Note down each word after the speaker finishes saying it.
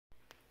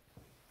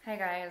Hi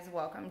guys,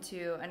 welcome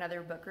to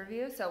another book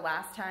review. So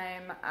last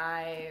time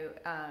I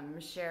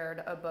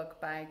shared a book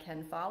by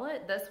Ken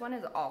Follett. This one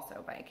is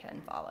also by Ken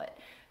Follett.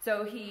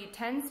 So he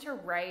tends to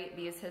write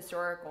these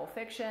historical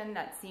fiction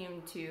that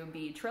seem to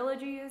be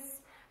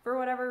trilogies for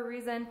whatever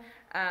reason,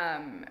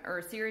 or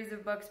a series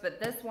of books, but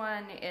this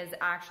one is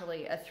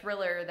actually a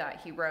thriller that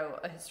he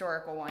wrote, a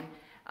historical one.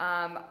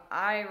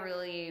 I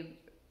really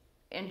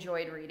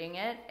enjoyed reading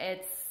it.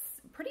 It's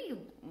pretty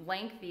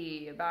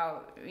lengthy,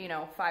 about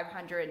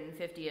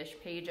 550-ish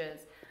pages,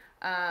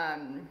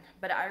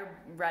 but I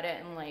read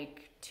it in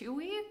like 2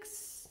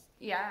 weeks.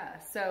 Yeah,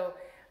 so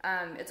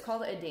it's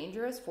called A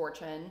Dangerous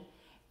Fortune,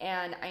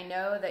 and I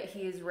know that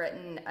he's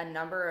written a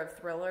number of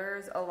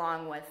thrillers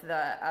along with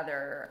the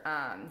other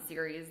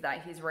series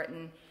that he's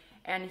written,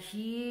 and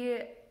he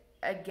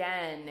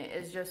again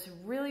is just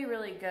really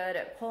good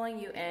at pulling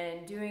you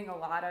in, doing a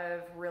lot of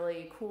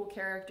really cool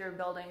character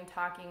building,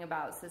 talking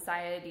about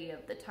society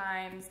of the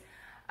times,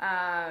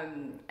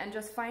 and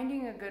just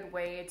finding a good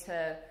way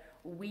to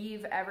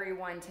weave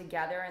everyone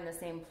together in the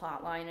same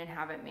plot line and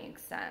have it make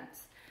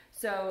sense.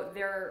 So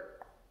there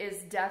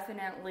is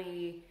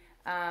definitely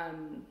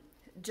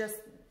just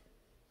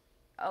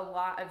a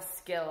lot of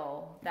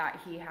skill that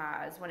he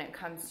has when it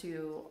comes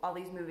to all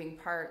these moving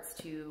parts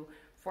to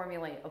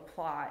formulate a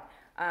plot.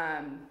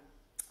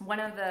 One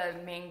of the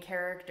main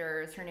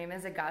characters, her name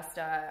is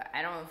Augusta.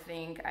 I don't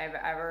think I've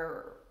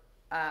ever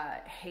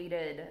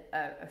hated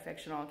a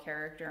fictional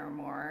character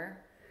more.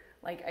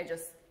 Like, I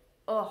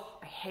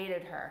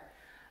hated her.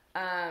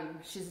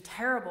 She's a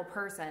terrible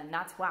person,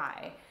 that's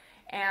why.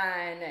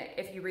 And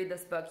if you read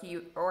this book,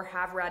 or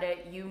have read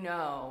it, you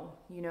know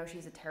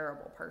she's a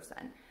terrible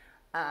person.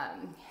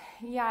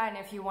 Yeah, and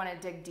if you want to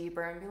dig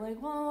deeper and be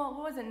like, well,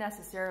 it wasn't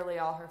necessarily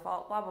all her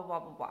fault, blah, blah, blah,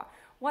 blah, blah.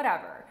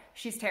 Whatever.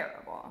 She's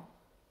terrible.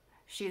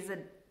 She's a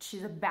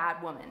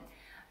bad woman.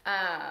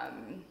 I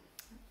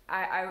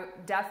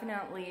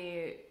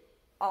definitely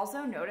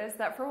also noticed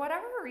that for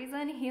whatever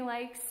reason, he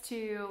likes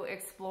to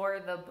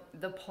explore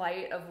the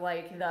plight of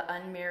like the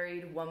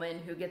unmarried woman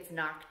who gets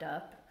knocked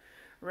up,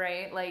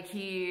 right? Like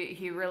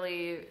he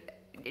really,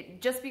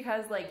 just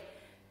because like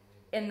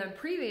in the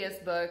previous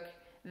book,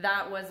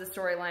 that was a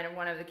storyline of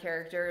one of the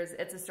characters.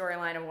 It's a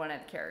storyline of one of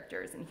the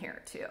characters in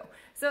here too.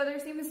 So there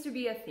seems to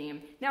be a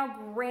theme. Now,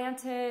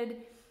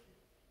 granted,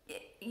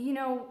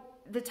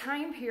 the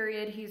time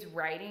period he's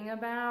writing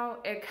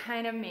about, it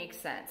kind of makes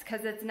sense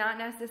because it's not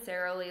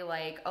necessarily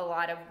like a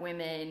lot of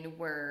women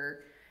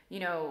were,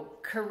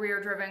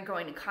 career driven,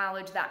 going to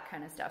college, that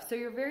kind of stuff. So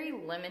you're very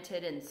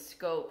limited in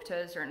scope to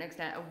a certain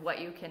extent of what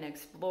you can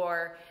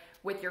explore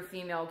with your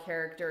female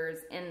characters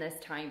in this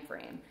time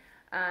frame.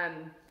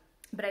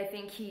 But I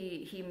think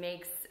he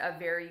makes a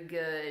very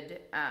good,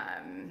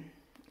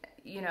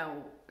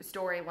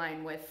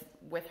 storyline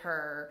with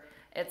her.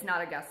 It's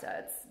not Augusta,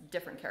 it's a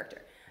different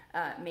character.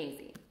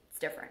 Maisie, it's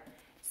different.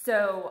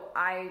 So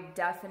I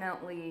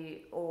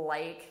definitely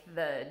like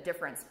the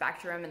different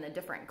spectrum and the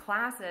different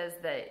classes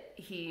that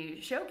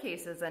he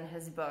showcases in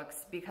his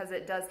books, because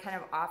it does kind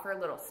of offer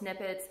little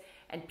snippets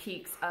and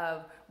peeks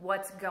of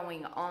what's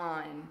going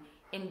on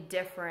in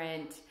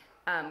different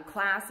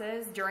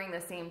classes during the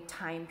same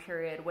time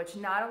period, which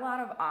not a lot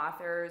of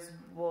authors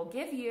will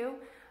give you.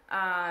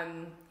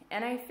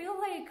 And I feel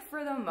like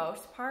for the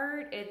most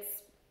part,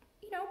 it's,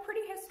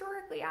 pretty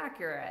historically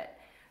accurate.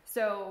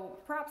 So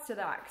props to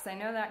that, because I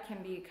know that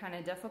can be kind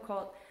of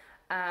difficult.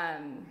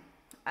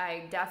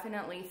 I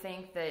definitely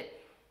think that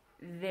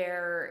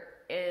there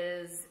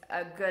is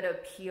a good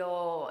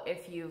appeal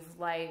if you've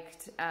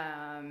liked,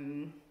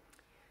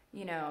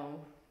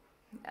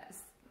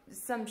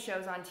 some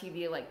shows on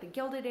TV like The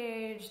Gilded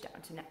Age,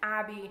 Downton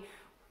Abbey,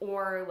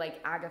 or like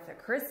Agatha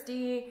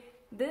Christie.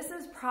 This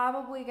is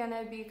probably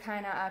gonna be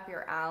kind of up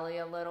your alley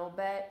a little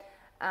bit.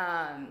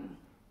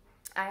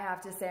 I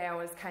have to say I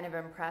was kind of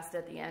impressed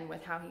at the end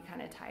with how he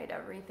kind of tied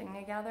everything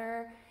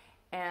together,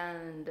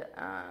 and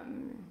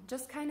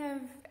just kind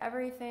of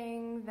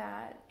everything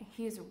that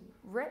he's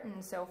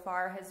written so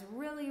far has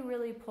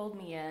really pulled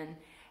me in,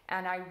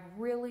 and I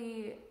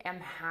really am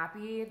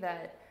happy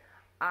that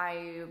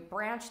I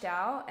branched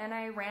out and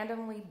I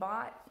randomly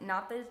bought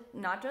not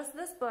just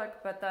this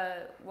book, but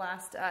the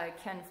last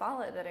Ken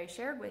Follett that I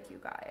shared with you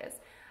guys,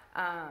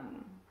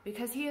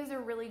 because he is a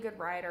really good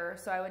writer.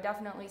 So I would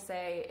definitely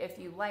say, if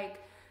you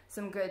like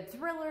some good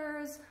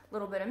thrillers, a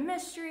little bit of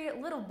mystery, a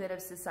little bit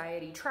of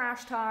society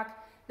trash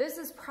talk, this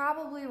is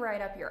probably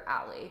right up your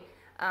alley,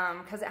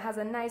 because it has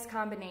a nice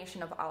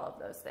combination of all of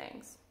those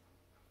things.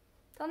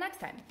 Till next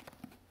time.